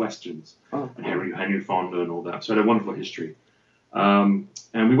filming the westerns, and Henry Fonda and all that. So it had a wonderful history. And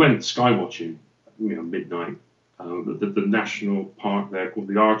we went sky watching, you know, midnight. The national park there called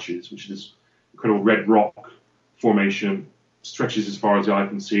the Arches, which is this incredible red rock formation, stretches as far as the eye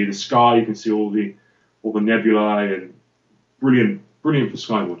can see. The sky, you can see all the nebulae and brilliant for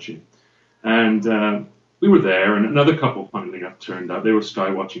sky watching. And we were there, and another couple, funnily enough, turned up. They were sky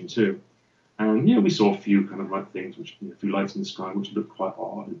watching too. And, you know, we saw a few kind of like things, which, you know, a few lights in the sky, which looked quite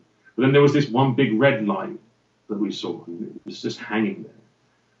odd. But then there was this one big red light that we saw, and it was just hanging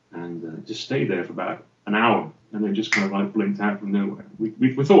there. And it just stayed there for about an hour, and then just kind of like blinked out from nowhere.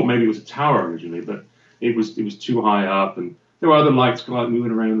 We thought maybe it was a tower originally, but it was too high up, and there were other lights kind of like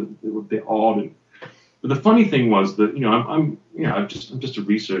moving around that were a bit odd. But the funny thing was that, you know, I'm just a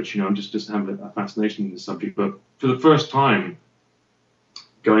researcher, you know, I'm just having a fascination in the subject. But for the first time,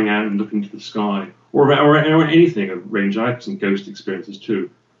 going out and looking into the sky, or anything, a range, I had some ghost experiences too.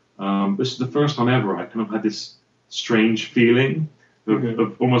 This is the first time ever I kind of had this strange feeling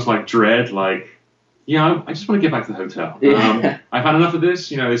of almost like dread, like, yeah, I just want to get back to the hotel. I've had enough of this,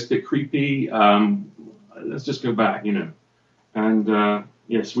 you know, it's a bit creepy. Let's just go back, you know. And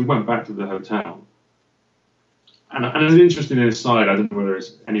yes, we went back to the hotel. And an interesting aside, I don't know whether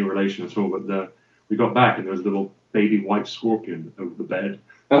there's any relation at all, but we got back and there was a little baby white scorpion over the bed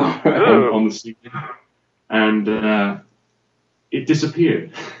on the ceiling, and it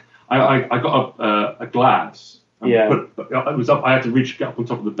disappeared. I got a glass. And I had to get up on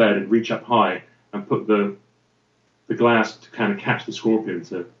top of the bed and reach up high and put the glass to kind of catch the scorpion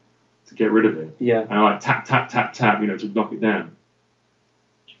to get rid of it. Yeah. And I like tap, tap, tap, tap, you know, to knock it down.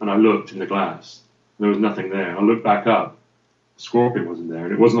 And I looked in the glass. There was nothing there. I looked back up. The scorpion wasn't there,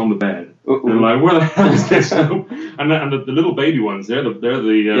 and it wasn't on the bed. And I'm like, where the hell is this? And the little baby ones, they're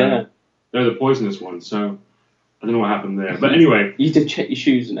the poisonous ones. So I don't know what happened there. But anyway, you did check your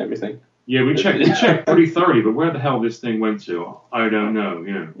shoes and everything. Yeah, we checked pretty thoroughly. But where the hell this thing went to, I don't know.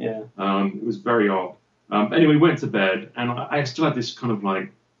 You know. Yeah. It was very odd. Anyway, we went to bed, and I still had this kind of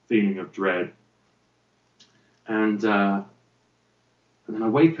like feeling of dread. And then I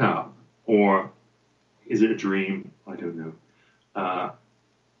wake up, or is it a dream? I don't know. I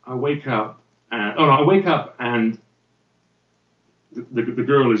wake up and the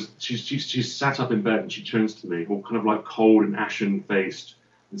girl she's sat up in bed, and she turns to me, all kind of like cold and ashen faced,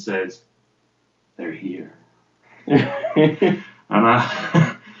 and says, "They're here." and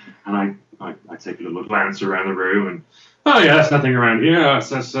I take a little glance around the room, and oh yeah, there's nothing around here.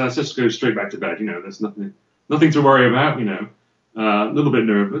 Let's just go straight back to bed. You know, there's nothing to worry about. You know, a little bit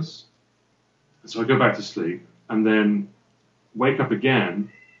nervous. So I go back to sleep, and then wake up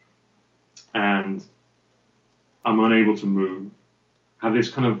again, and I'm unable to move. Have this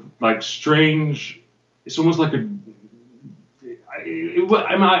kind of like strange. It's almost like it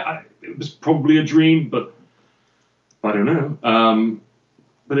was probably a dream, but I don't know.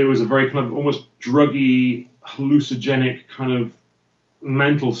 But it was a very kind of almost druggy, hallucinogenic kind of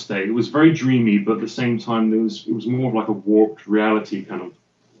mental state. It was very dreamy, but at the same time, it was more of like a warped reality kind of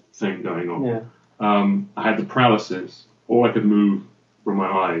thing going on. Yeah. I had the paralysis. All I could move were my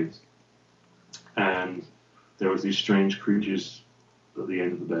eyes, and there was these strange creatures at the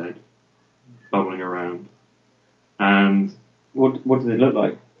end of the bed, bubbling around. And what did they look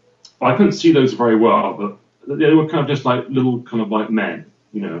like? I couldn't see those very well, but they were kind of just like little kind of like men,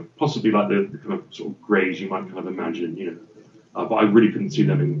 you know, possibly like the kind of sort of greys you might kind of imagine, you know. But I really couldn't see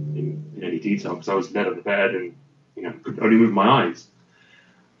them in any detail because I was led at the bed and, you know, could only move my eyes.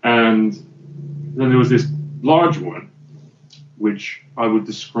 And then there was this large one, which I would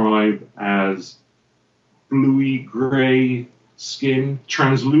describe as bluey grey skin,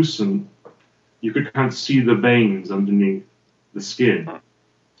 translucent. You could kind of see the veins underneath the skin.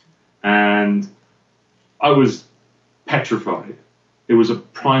 And I was petrified. It was a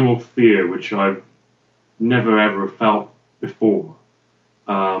primal fear which I've never ever felt before.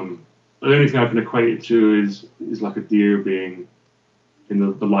 The only thing I can equate it to is like a deer being in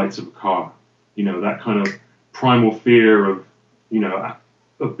the lights of a car. You know, that kind of primal fear of, you know,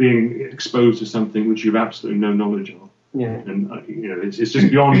 of being exposed to something which you've absolutely no knowledge of. Yeah. And, you know, it's just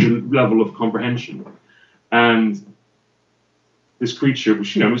beyond your level of comprehension. And this creature,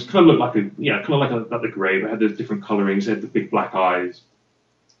 which was kind of looked like a grey, but had those different colourings. It had the big black eyes,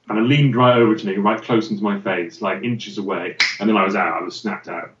 and it leaned right over to me, right close into my face, like inches away. And then I was out. I was snapped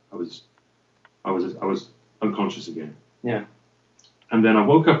out. I was unconscious again. Yeah. And then I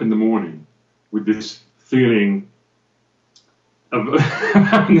woke up in the morning with this feeling of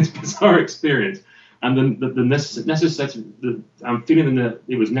having this bizarre experience, and then I'm feeling that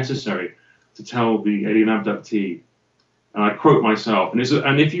it was necessary to tell the alien abductee. And I quote myself, and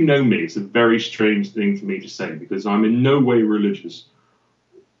if you know me, it's a very strange thing for me to say, because I'm in no way religious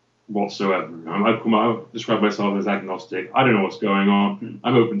whatsoever. I describe myself as agnostic. I don't know what's going on.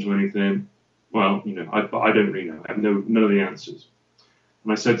 I'm open to anything. Well, I don't really know. I have none of the answers.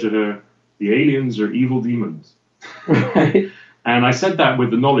 And I said to her, the aliens are evil demons. Right. And I said that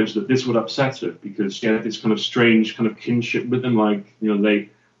with the knowledge that this would upset her, because she had this kind of strange kind of kinship with them, like, they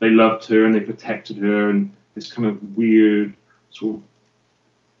loved her and they protected her, and this kind of weird sort of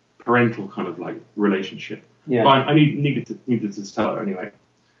parental kind of like relationship. Yeah. But I needed to tell her anyway.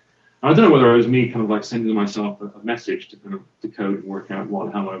 And I don't know whether it was me kind of like sending myself a message to kind of decode and work out what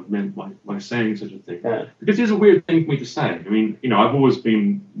the hell I meant by saying such a thing. Yeah. Because it's a weird thing for me to say. I mean, I've always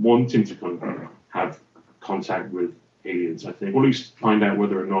been wanting to kind of have contact with aliens, I think, or at least find out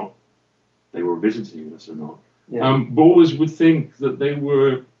whether or not they were visiting us or not. Yeah. But always would think that they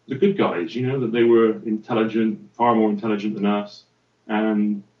were the good guys, that they were intelligent, far more intelligent than us,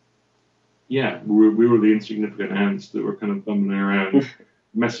 and yeah, we were the insignificant ants that were kind of bumming around,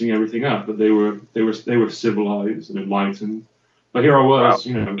 messing everything up. But they were civilized and enlightened. But here I was,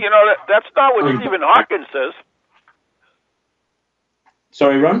 that's not what Stephen Hawking says.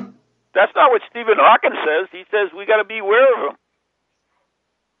 Sorry, Ron? That's not what Stephen Hawking says. He says we got to be aware of them.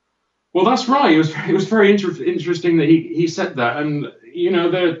 Well, that's right. It was very interesting that he said that, and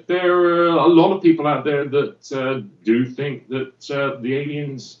there are a lot of people out there that do think that the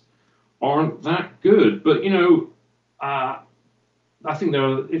aliens aren't that good. But I think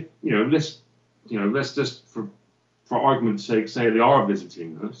let's just for argument's sake say they are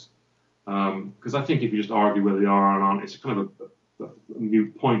visiting us, because I think if you just argue whether they are or aren't, it's kind of a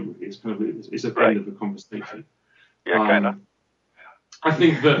moot point. Really. It's kind of it's a end of the conversation. Yeah, kind of. I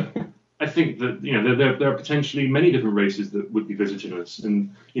think that there are potentially many different races that would be visiting us,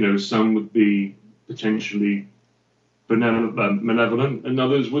 and some would be potentially malevolent, and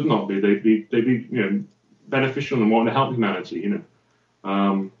others would not be. They'd be beneficial and want to help humanity.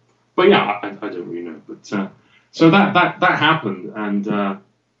 But yeah, I don't really know. But so that happened, and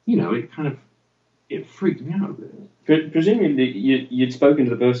it freaked me out a bit. Presumably, you'd spoken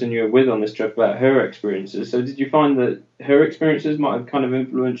to the person you were with on this trip about her experiences. So did you find that her experiences might have kind of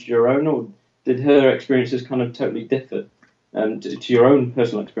influenced your own, or did her experiences kind of totally differ to your own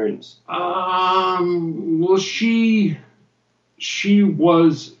personal experience? Well, she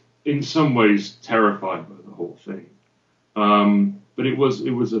was in some ways terrified by the whole thing, but it was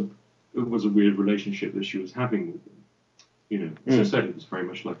a weird relationship that she was having with them. As I said, it was very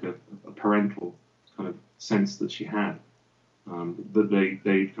much like a parental kind of sense that she had, that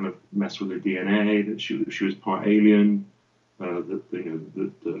they kind of messed with her DNA, that she was part alien, that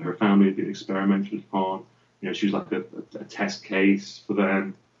her family had been experimented upon. She was like a test case for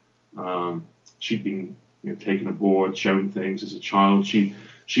them. She'd been taken aboard, shown things as a child. She'd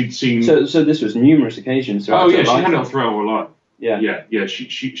seen. So this was numerous occasions. Oh yeah, she had it throughout her life. Yeah.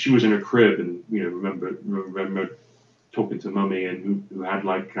 She was in her crib, and remember talking to Mummy, and who had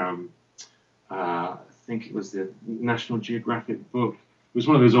like I think it was the National Geographic book. It was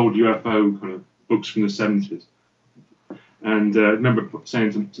one of those old UFO kind of books from the 70s. And I remember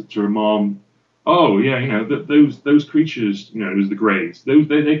saying to her mom, "Oh yeah, those creatures, those the Greys.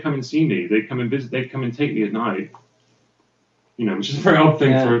 They come and see me. They come and visit. They come and take me at night. Which is a very odd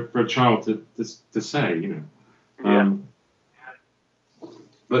thing for a child to say.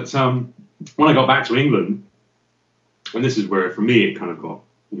 But when I got back to England, and this is where for me it kind of got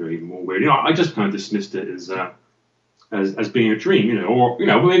even more weird. I just kind of dismissed it as being a dream. Or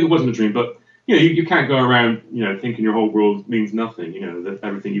maybe it wasn't a dream, but you can't go around thinking your whole world means nothing. That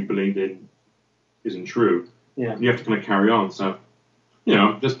everything you believed in isn't true. Yeah. You have to kind of carry on. So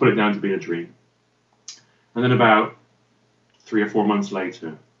just put it down to being a dream. And then about 3 or 4 months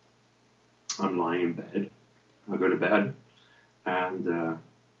later, I'm lying in bed. I go to bed, and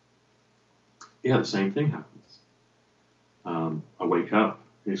the same thing happens. I wake up.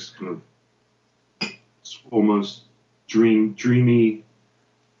 It's kind of almost dreamy,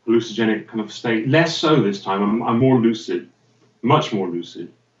 hallucinogenic kind of state. Less so this time. I'm more lucid, much more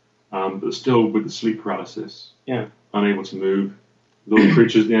lucid, but still with the sleep paralysis. Yeah. Unable to move. Little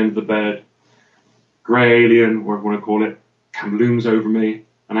creatures at the end of the bed. Grey alien, whatever you want to call it, looms over me,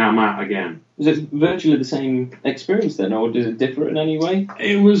 and I'm out again. Was it virtually the same experience then, or did it differ in any way?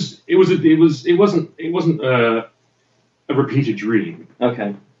 It wasn't a repeated dream.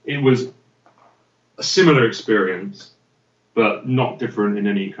 Okay. It was a similar experience, but not different in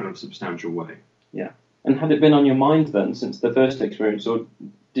any kind of substantial way. Yeah. And had it been on your mind then since the first experience, or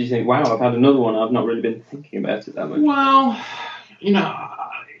did you think, wow, I've had another one, I've not really been thinking about it that much? Well,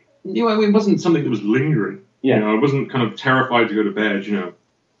 it wasn't something that was lingering. Yeah. I wasn't kind of terrified to go to bed,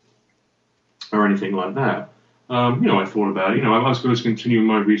 or anything like that. I thought about it. I was going to continue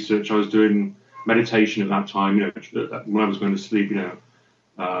my research. I was doing meditation at that time, when I was going to sleep,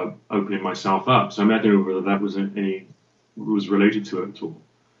 opening myself up. So I don't know whether that was was related to it at all.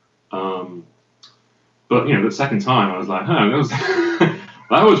 But the second time I was like,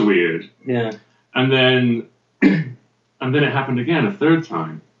 that was weird. Yeah. And then it happened again a third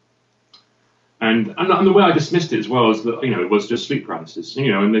time. And the way I dismissed it as well is that, it was just sleep paralysis.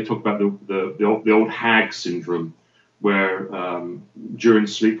 And they talk about the old hag syndrome, where during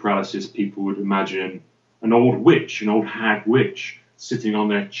sleep paralysis, people would imagine an old hag witch, sitting on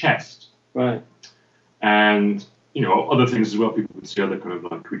their chest. Right. And, other things as well. People would see other kind of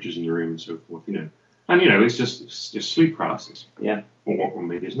like creatures in the room and so forth, And, it's just sleep paralysis. Yeah. Or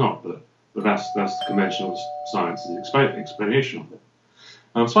maybe it's not, but that's conventional science's explanation of it.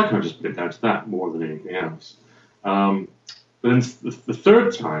 So I kind of just put it down to that more than anything else. But then the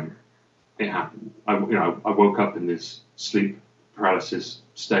third time it happened, I woke up in this sleep paralysis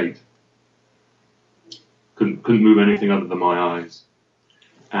state. Couldn't move anything other than my eyes.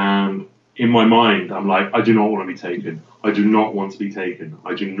 And in my mind, I'm like, I do not want to be taken. I do not want to be taken.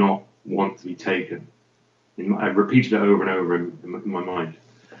 I do not want to be taken. I repeated it over and over in my mind.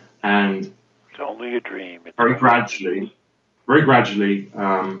 And it's only a dream. Very gradually,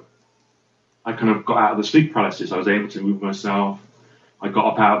 I kind of got out of the sleep paralysis. I was able to move myself. I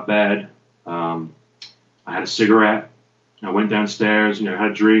got up out of bed. I had a cigarette. I went downstairs,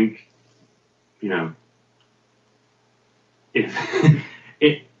 had a drink.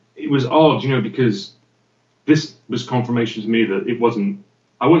 It was odd, because this was confirmation to me that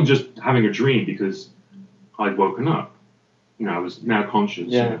I wasn't just having a dream because I'd woken up. I was now conscious.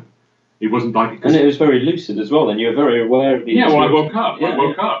 Yeah. It wasn't like and it was very lucid as well. Then you were very aware of the. Yeah, well, I woke up. Yeah, I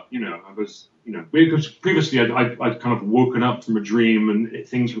woke up. I was, because previously I'd kind of woken up from a dream and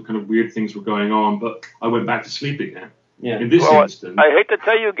weird things were going on, but I went back to sleep again. Yeah. In this instance, I hate to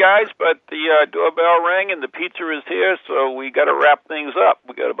tell you guys, but the doorbell rang and the pizza is here, so we got to wrap things up.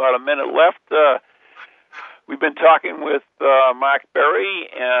 We got about a minute left. We've been talking with Mark Berry,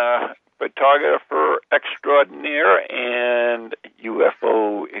 photographer extraordinaire and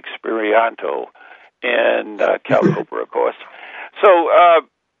UFO experiento, and Cal Cooper, of course. So,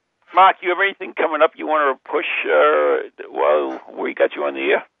 Mark, you have anything coming up you want to push while we got you on the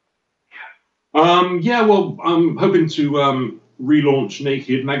air? I'm hoping to relaunch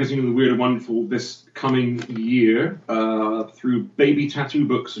Naked, Magazine of the Weird and Wonderful, this coming year through Baby Tattoo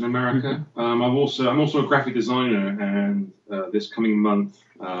Books in America. I'm also a graphic designer, and this coming month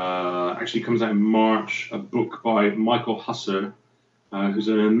actually comes out in March, a book by Michael Husser, who's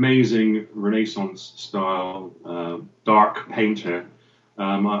an amazing Renaissance-style dark painter.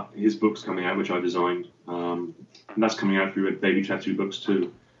 His book's coming out, which I designed, and that's coming out through Baby Tattoo Books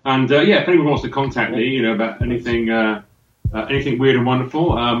too. And if anyone wants to contact me, about anything weird and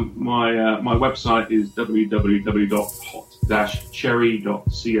wonderful, my website is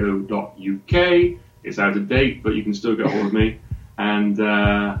www.hot-cherry.co.uk. It's out of date, but you can still get hold of me. And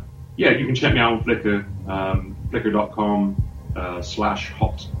you can check me out on Flickr,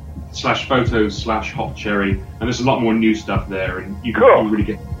 flickr.com/photos/hot-cherry, and there's a lot more new stuff there, and you can really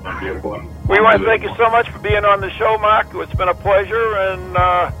get an idea of what we want to thank you so much for being on the show, Mark. It's been a pleasure, and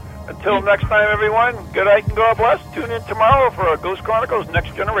until next time, everyone, good night and God bless. Tune in tomorrow for Ghost Chronicles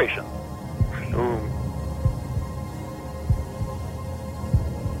Next Generation.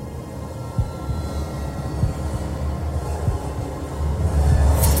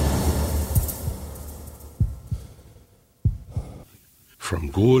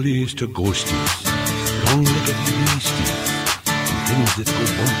 From ghoulies to ghosties, long-legged beasties, and things that go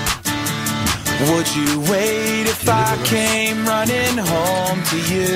bump. Would you wait if I came running home to you?